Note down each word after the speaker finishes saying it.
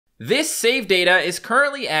This save data is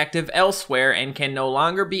currently active elsewhere and can no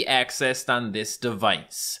longer be accessed on this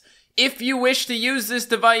device. If you wish to use this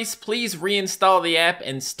device, please reinstall the app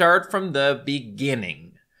and start from the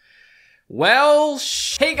beginning. Well,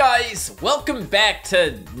 hey guys, welcome back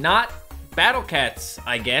to not Battle Cats,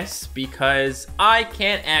 I guess, because I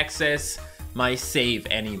can't access my save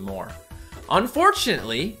anymore.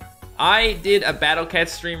 Unfortunately, I did a Battle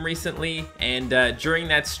Cats stream recently, and during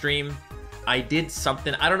that stream, I did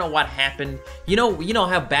something. I don't know what happened. You know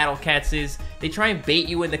how Battle Cats is. They try and bait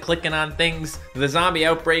you into clicking on things. The zombie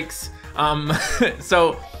outbreaks.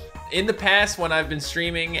 So in the past, when I've been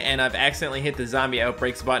streaming and I've accidentally hit the zombie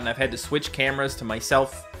outbreaks button, I've had to switch cameras to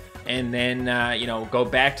myself and then go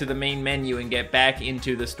back to the main menu and get back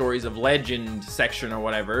into the Stories of Legend section or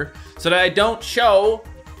whatever, so that I don't show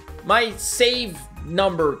my save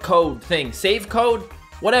number code thing. Save code?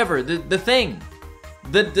 Whatever, the thing.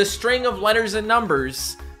 The string of letters and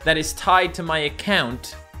numbers that is tied to my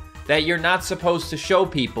account that you're not supposed to show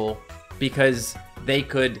people because they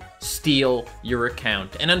could steal your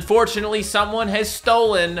account. And unfortunately, someone has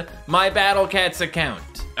stolen my Battle Cats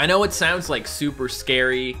account. I know it sounds like super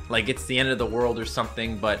scary, like it's the end of the world or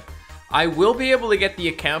something, but I will be able to get the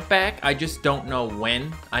account back. I just don't know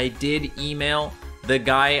when. I did email the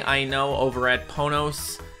guy I know over at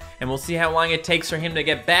Ponos, and we'll see how long it takes for him to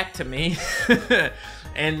get back to me.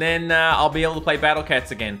 And then I'll be able to play Battle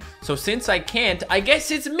Cats again. So since I can't, I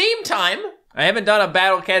guess it's meme time. I haven't done a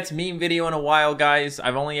Battle Cats meme video in a while, guys.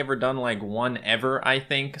 I've only ever done like one ever, I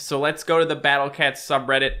think. So let's go to the Battle Cats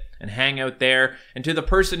subreddit and hang out there. And to the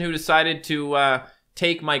person who decided to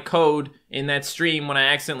take my code in that stream when I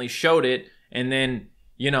accidentally showed it, and then,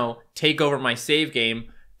 take over my save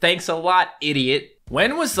game, thanks a lot, idiot.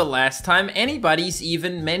 When was the last time anybody's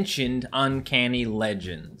even mentioned Uncanny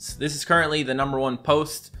Legends? This is currently the #1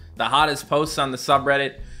 post, the hottest post on the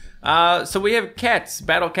subreddit. So we have cats,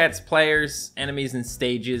 Battle Cats players, enemies and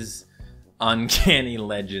stages, Uncanny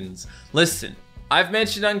Legends. Listen, I've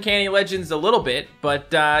mentioned Uncanny Legends a little bit,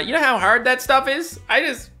 but you know how hard that stuff is?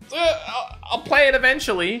 I'll play it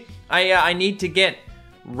eventually. I need to get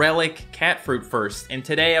relic cat fruit first, and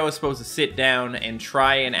today I was supposed to sit down and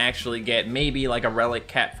try and actually get maybe like a relic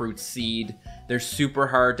cat fruit seed. They're super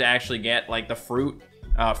hard to actually get, like the fruit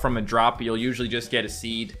from a drop. You'll usually just get a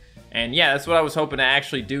seed, and yeah, that's what I was hoping to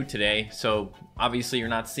actually do today. So obviously you're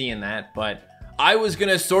not seeing that, but I was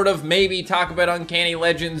gonna sort of maybe talk about Uncanny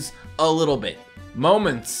Legends a little bit.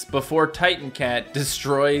 Moments before Titan Cat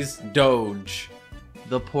destroys Doge.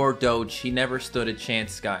 The poor Doge, he never stood a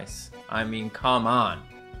chance, guys. I mean, come on.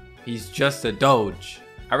 He's just a Doge.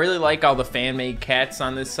 I really like all the fan-made cats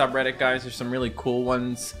on this subreddit, guys. There's some really cool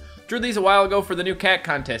ones. Drew these a while ago for the new cat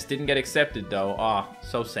contest. Didn't get accepted, though. Aw,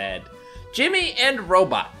 so sad. Jimmy and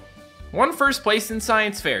Robot. Won first place in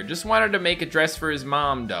science fair. Just wanted to make a dress for his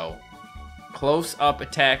mom, though. Close-up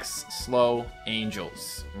attacks, slow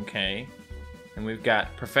angels. Okay. And we've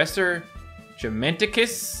got Professor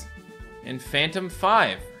Gementicus and Phantom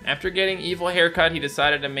 5. After getting evil haircut, he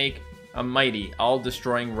decided to make a mighty,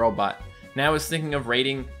 all-destroying robot. Now is thinking of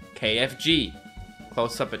raiding KFG.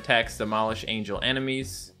 Close-up attacks demolish angel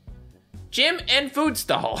enemies. Gym and food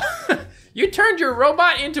stall. You turned your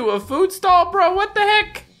robot into a food stall, bro? What the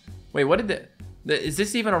heck? Wait, what did is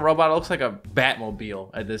this even a robot? It looks like a Batmobile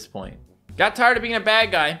at this point. Got tired of being a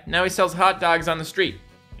bad guy. Now he sells hot dogs on the street.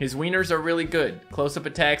 His wieners are really good. Close-up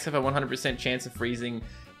attacks have a 100% chance of freezing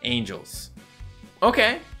angels.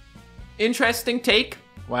 Okay. Interesting take.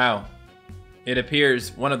 Wow. It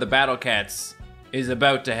appears one of the Battle Cats is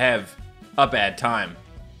about to have a bad time.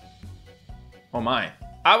 Oh my.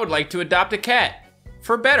 I would like to adopt a cat.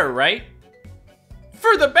 For better, right?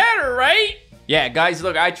 For the better, right? Yeah, guys,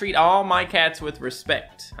 look, I treat all my cats with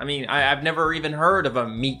respect. I mean, I've never even heard of a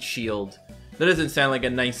meat shield. That doesn't sound like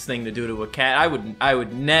a nice thing to do to a cat. I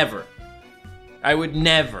would never.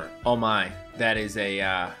 Oh my. That is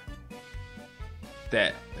a,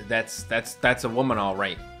 that's a woman, all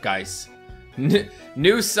right, guys.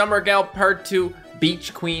 New Summer Gal Part 2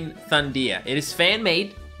 Beach Queen Thundia. It is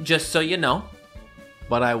fan-made, just so you know,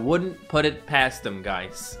 but I wouldn't put it past them,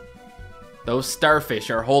 guys. Those starfish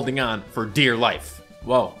are holding on for dear life.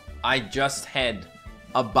 Whoa, I just had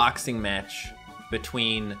a boxing match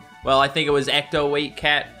between, well, I think it was Ecto-Weight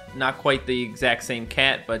Cat, not quite the exact same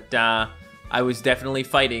cat, but I was definitely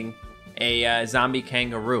fighting a zombie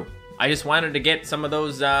kangaroo. I just wanted to get some of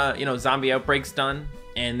those, zombie outbreaks done,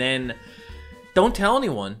 and then, don't tell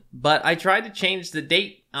anyone, but I tried to change the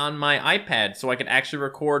date on my iPad so I could actually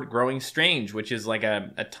record Growing Strange, which is like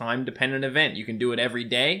a time-dependent event. You can do it every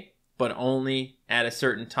day, but only at a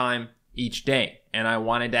certain time each day. and I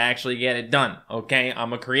wanted to actually get it done, okay?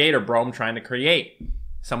 I'm a creator, bro. I'm trying to create.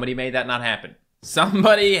 Somebody made that not happen.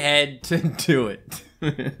 Somebody had to do it.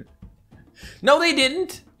 No, they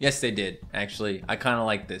didn't. Yes, they did, actually. I kind of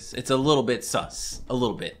like this. It's a little bit sus. A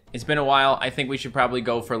little bit. It's been a while. I think we should probably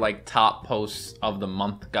go for, like, top posts of the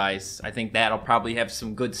month, guys. I think that'll probably have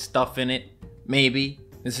some good stuff in it. Maybe.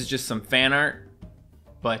 This is just some fan art.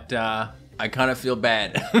 But, I kind of feel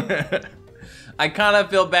bad. I kind of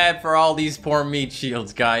feel bad for all these poor meat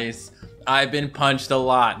shields, guys. I've been punched a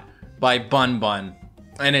lot by Bun Bun,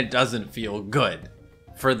 and it doesn't feel good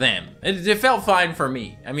for them. It felt fine for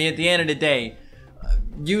me. I mean, at the end of the day,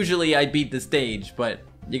 usually I beat the stage, but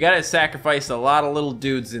you gotta sacrifice a lot of little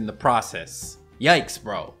dudes in the process. Yikes,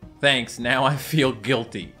 bro. Thanks, now I feel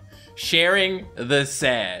guilty. Sharing the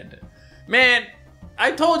sad. Man,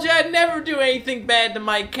 I told you I'd never do anything bad to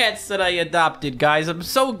my cats that I adopted, guys. I'm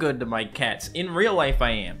so good to my cats. In real life,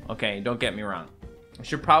 I am. Okay, don't get me wrong. I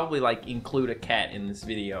should probably, like, include a cat in this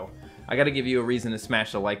video. I gotta give you a reason to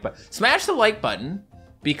smash the like button. Smash the like button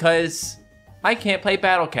because I can't play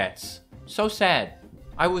Battle Cats. So sad.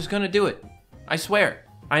 I was gonna do it. I swear.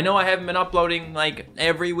 I know I haven't been uploading, like,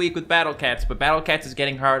 every week with Battle Cats, but Battle Cats is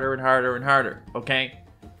getting harder and harder and harder, okay?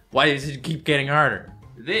 Why does it keep getting harder?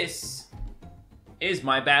 This is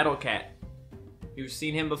my battle cat. You've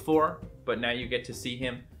seen him before, but now you get to see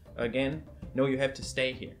him again. No, you have to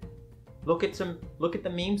stay here. Look at the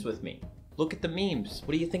memes with me. Look at the memes.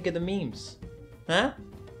 What do you think of the memes? Huh?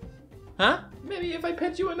 Huh? Maybe if I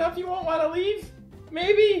pet you enough, you won't want to leave?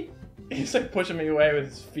 Maybe? He's like pushing me away with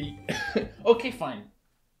his feet. Okay, fine.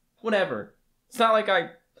 Whatever. It's not like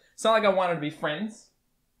I wanted to be friends.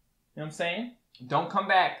 You know what I'm saying? Don't come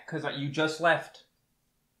back, because you just left.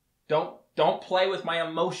 Don't play with my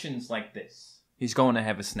emotions like this. He's going to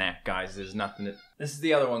have a snack, guys. There's nothing to... This is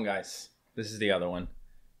the other one, guys. This is the other one.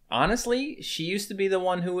 Honestly, she used to be the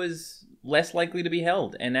one who was less likely to be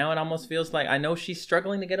held. And now it almost feels like I know she's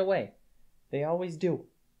struggling to get away. They always do.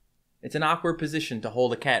 It's an awkward position to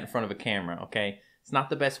hold a cat in front of a camera, okay? It's not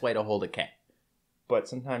the best way to hold a cat. But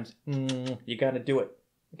sometimes, you gotta do it.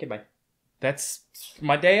 Okay, bye. That's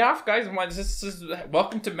my day off, guys.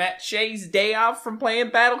 Welcome to MattShea's day off from playing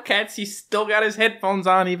Battle Cats. He's still got his headphones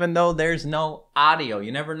on even though there's no audio.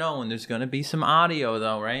 You never know when there's going to be some audio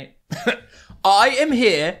though, right? I am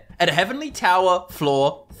here at Heavenly Tower,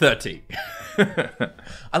 floor 30.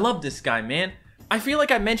 I love this guy, man. I feel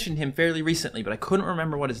like I mentioned him fairly recently, but I couldn't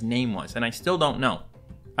remember what his name was, and I still don't know.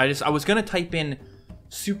 I was going to type in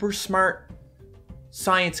super smart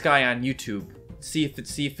science guy on YouTube. See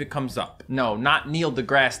if it comes up. No, not Neil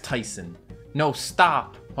deGrasse Tyson. No,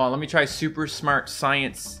 stop. Hold on, let me try super smart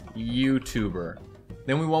science YouTuber.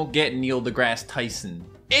 Then we won't get Neil deGrasse Tyson.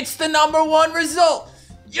 It's the #1 result!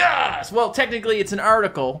 Yes! Well, technically it's an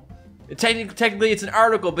article. Technically it's an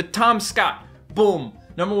article, but Tom Scott, boom,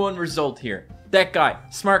 #1 result here. That guy,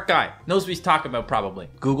 smart guy, knows what he's talking about probably.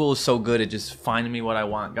 Google is so good at just finding me what I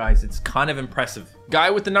want, guys. It's kind of impressive. Guy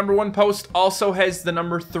with the #1 post also has the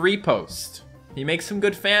 #3 post. He makes some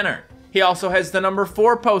good fan art. He also has the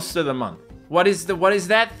 #4 post of the month. What is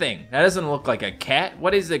that thing? That doesn't look like a cat.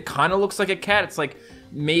 What is it? Kind of looks like a cat. It's like,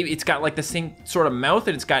 maybe it's got like the same sort of mouth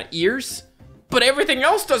and it's got ears. But everything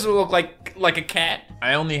else doesn't look like a cat.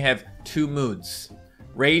 I only have 2 moods.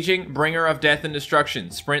 Raging, bringer of death and destruction.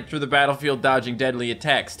 Sprint through the battlefield dodging deadly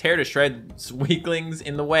attacks. Tear to shreds weaklings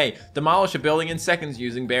in the way. Demolish a building in seconds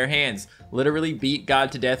using bare hands. Literally beat God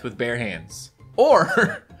to death with bare hands.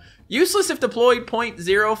 Or... useless if deployed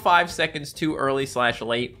 0.05 seconds too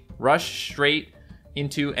early/late. Rush straight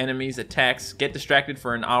into enemies' attacks. Get distracted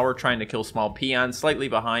for an hour trying to kill small peons slightly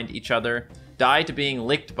behind each other. Die to being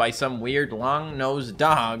licked by some weird long-nosed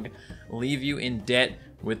dog. Leave you in debt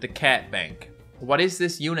with the cat bank. What is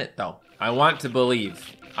this unit though? I want to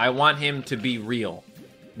believe. I want him to be real.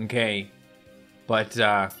 Okay. But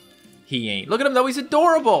he ain't. Look at him though, he's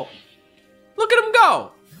adorable. Look at him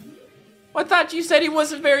go. I thought you said he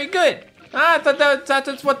wasn't very good. I thought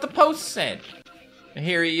that's what the post said. And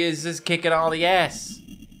here he is, just kicking all the ass.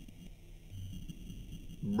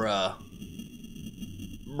 Bruh.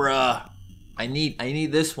 I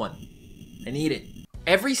need this one. I need it.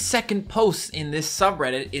 Every second post in this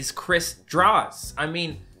subreddit is Chris Draws. I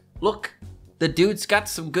mean, look, the dude's got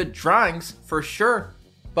some good drawings for sure.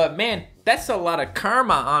 But man, that's a lot of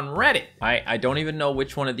karma on Reddit. I don't even know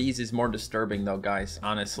which one of these is more disturbing though, guys.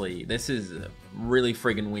 Honestly, this is really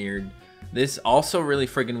friggin' weird. This also really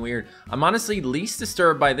friggin' weird. I'm honestly least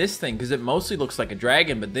disturbed by this thing because it mostly looks like a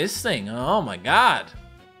dragon, but this thing, oh my god.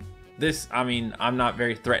 This, I mean, I'm not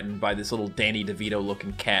very threatened by this little Danny DeVito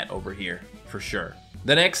looking cat over here, for sure.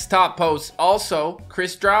 The next top post, also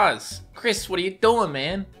Chris draws. Chris, what are you doing,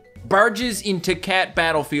 man? Barges into cat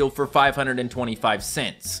battlefield for 525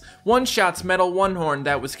 cents. One-shots metal one-horn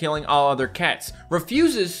that was killing all other cats.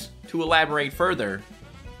 Refuses to elaborate further.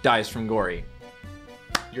 Dies from gory.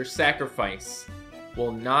 Your sacrifice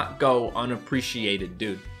will not go unappreciated,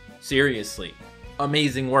 dude. Seriously.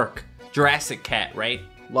 Amazing work. Jurassic Cat, right?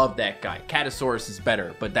 Love that guy. Catasaurus is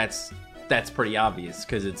better, but that's pretty obvious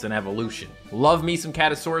because it's an evolution. Love me some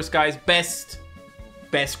Catasaurus, guys. Best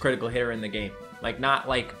critical hitter in the game. Like, not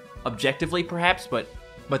like objectively perhaps, but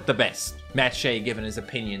the best. MattShea giving his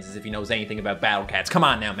opinions as if he knows anything about battle cats. Come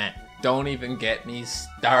on now, Matt. Don't even get me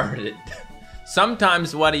started.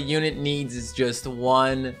 Sometimes what a unit needs is just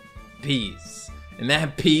one piece. And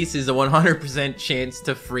that piece is a 100% chance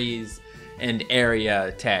to freeze and area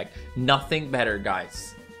attack. Nothing better,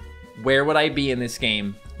 guys. Where would I be in this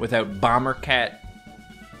game without Bomber Cat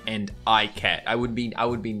and iCat? I would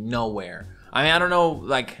be nowhere. I mean, I don't know,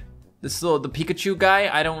 like the Pikachu guy,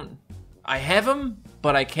 I have him,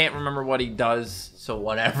 but I can't remember what he does, so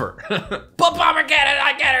whatever. But Bomber Cat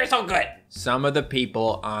and iCat are so good. Some of the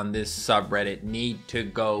people on this subreddit need to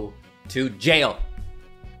go to jail,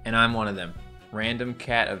 and I'm one of them. Random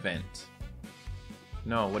cat event.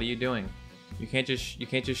 No, what are you doing? You can't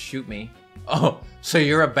just shoot me. Oh, so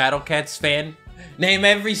you're a Battle Cats fan? Name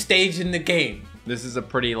every stage in the game. This is a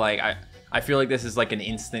pretty, like, I feel like this is like an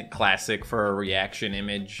instant classic for a reaction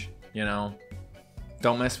image, you know?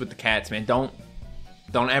 Don't mess with the cats, man. Don't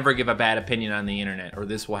ever give a bad opinion on the internet, or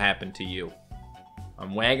this will happen to you.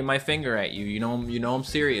 I'm wagging my finger at you. You know I'm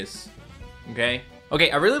serious. Okay? Okay,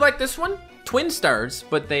 I really like this one. Twin stars,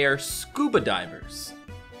 but they are scuba divers.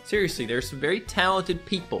 Seriously, there's some very talented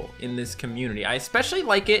people in this community. I especially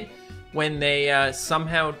like it when they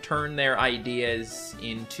somehow turn their ideas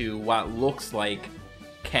into what looks like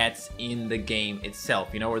cats in the game itself.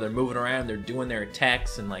 You know, where they're moving around, they're doing their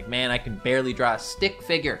attacks, and like, man, I can barely draw a stick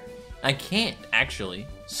figure. I can't, actually.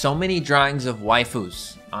 So many drawings of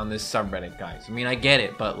waifus on this subreddit, guys. I mean, I get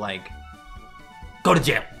it, but like, go to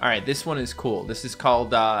jail. All right, this one is cool. This is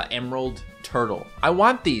called Emerald Turtle. I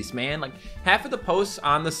want these, man. Like, half of the posts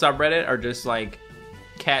on the subreddit are just like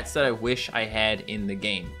cats that I wish I had in the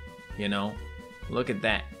game, you know? Look at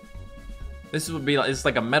that. This would be like, it's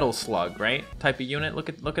like a metal slug, right? Type of unit. Look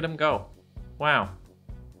at him go. Wow.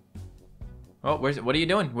 Oh, what are you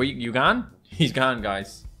doing? You gone? He's gone,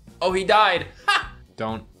 guys. Oh, he died. Ha!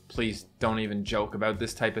 Please don't even joke about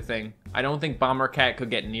this type of thing. I don't think Bomber Cat could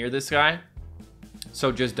get near this guy.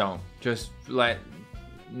 So just don't.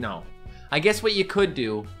 No. I guess what you could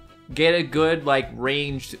do, get a good, like,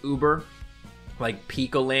 ranged Uber, like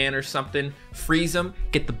Picolan or something, freeze him,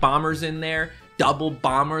 get the bombers in there, double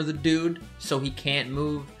bomber the dude so he can't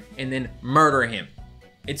move, and then murder him.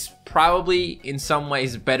 It's probably, in some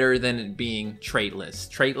ways, better than it being traitless.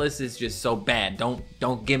 Traitless is just so bad.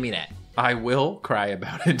 Don't give me that. I will cry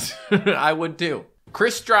about it. I would too.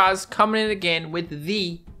 Chris Draws coming in again with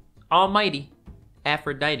the almighty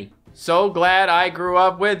Aphrodite. So glad I grew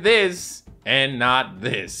up with this and not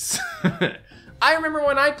this. I remember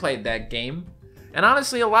when I played that game, and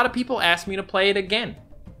honestly, a lot of people asked me to play it again.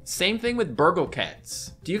 Same thing with Burgle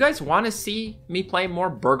Cats. Do you guys want to see me play more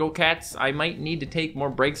Burgle Cats? I might need to take more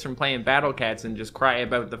breaks from playing Battle Cats and just cry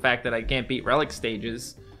about the fact that I can't beat relic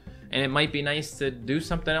stages. And it might be nice to do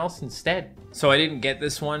something else instead. So I didn't get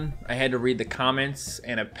this one. I had to read the comments,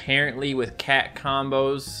 and apparently with cat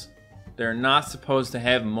combos, they're not supposed to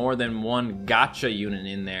have more than one gotcha unit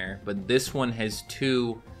in there, but this one has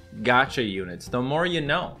 2 gotcha units. The more you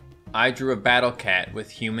know. I drew a Battle Cat with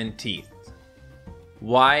human teeth.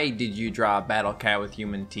 Why did you draw a Battle Cat with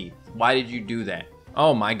human teeth? Why did you do that?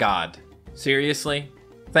 Oh my god. Seriously?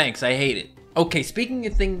 Thanks, I hate it. Okay, speaking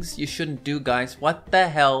of things you shouldn't do, guys, what the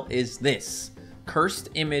hell is this? Cursed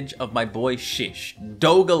image of my boy Shish.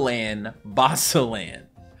 Dogalan Bossalan.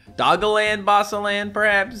 Dogalan Bossalan,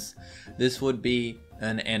 perhaps? This would be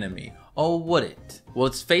an enemy. Oh, would it? Well,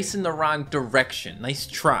 it's facing the wrong direction. Nice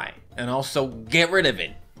try. And also, get rid of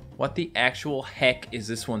it. What the actual heck is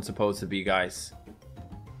this one supposed to be, guys?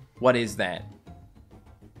 What is that?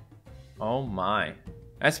 Oh my.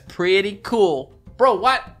 That's pretty cool. Bro,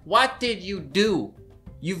 what did you do?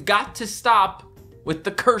 You've got to stop with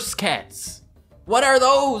the curse cats. What are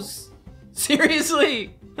those?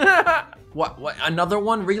 Seriously? What, another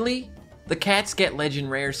one, really? The cats get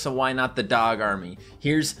legend rares, so why not the dog army?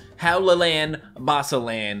 Here's Howlalan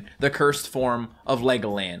Bossalan, the cursed form of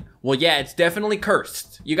Legoland. Well, yeah, it's definitely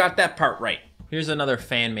cursed. You got that part right. Here's another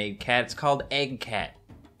fan-made cat. It's called Egg Cat.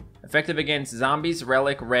 Effective against zombies,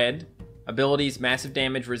 relic, red. Abilities, massive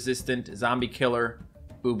damage, resistant, zombie killer,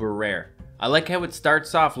 uber rare. I like how it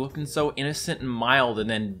starts off looking so innocent and mild and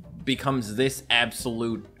then becomes this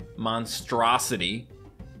absolute monstrosity.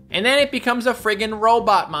 And then it becomes a friggin'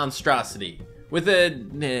 robot monstrosity with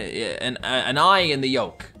an eye in the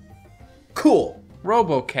yolk. Cool.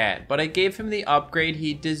 RoboCat, but I gave him the upgrade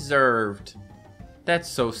he deserved. That's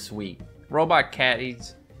so sweet. Robot Cat,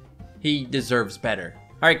 he deserves better.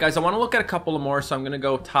 Alright guys, I want to look at a couple of more, so I'm going to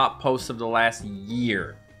go top posts of the last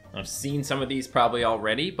year. I've seen some of these probably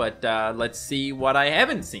already, but let's see what I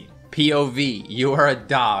haven't seen. POV, you are a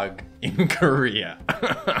dog in Korea.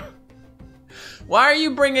 Why are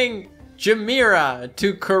you bringing Jamira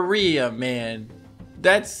to Korea, man?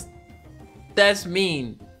 That's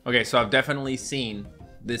mean. Okay, so I've definitely seen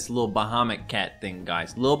this little Bahamut cat thing,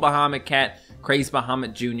 guys. Little Bahamut cat, Crazed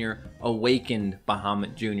Bahamut Jr., Awakened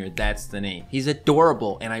Bahamut Jr., that's the name. He's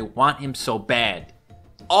adorable, and I want him so bad.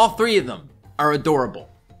 All three of them are adorable.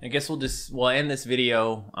 I guess we'll end this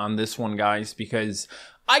video on this one, guys, because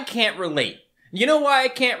I can't relate. You know why I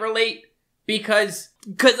can't relate? Because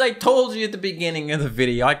I told you at the beginning of the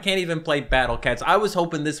video, I can't even play Battle Cats. I was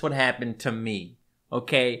hoping this would happen to me,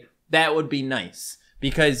 okay? That would be nice.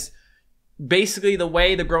 Because basically the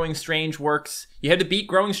way the Growing Strange works, you have to beat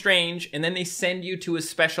Growing Strange, and then they send you to a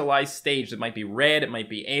specialized stage. It might be red, it might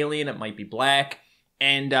be alien, it might be black,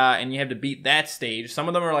 and you have to beat that stage. Some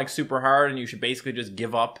of them are like super hard, and you should basically just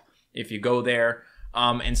give up if you go there.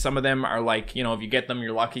 And some of them are like, you know, if you get them,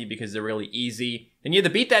 you're lucky because they're really easy. And you have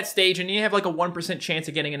to beat that stage, and you have like a 1% chance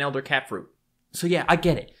of getting an Elder Cat Fruit. So yeah, I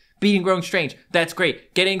get it. Beating Growing Strange, that's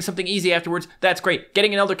great. Getting something easy afterwards, that's great.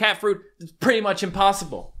 Getting an Elder Cat Fruit is pretty much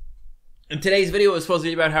impossible. And today's video is supposed to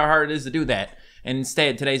be about how hard it is to do that. And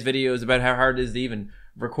instead, today's video is about how hard it is to even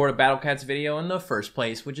record a Battle Cats video in the first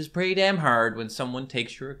place, which is pretty damn hard when someone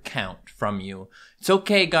takes your account from you. It's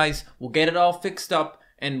okay, guys. We'll get it all fixed up.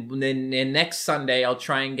 And then next Sunday, I'll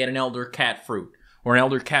try and get an Elder Cat Fruit. Or an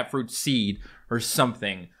Elder Cat Fruit seed. Or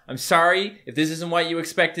something. I'm sorry if this isn't what you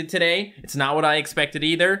expected today. It's not what I expected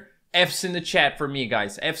either. F's in the chat for me,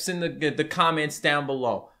 guys. F's in the comments down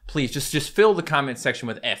below. Please, just fill the comment section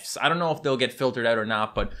with F's. I don't know if they'll get filtered out or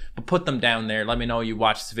not, but put them down there. Let me know you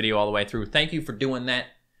watched this video all the way through. Thank you for doing that.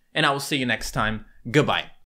 And I will see you next time. Goodbye.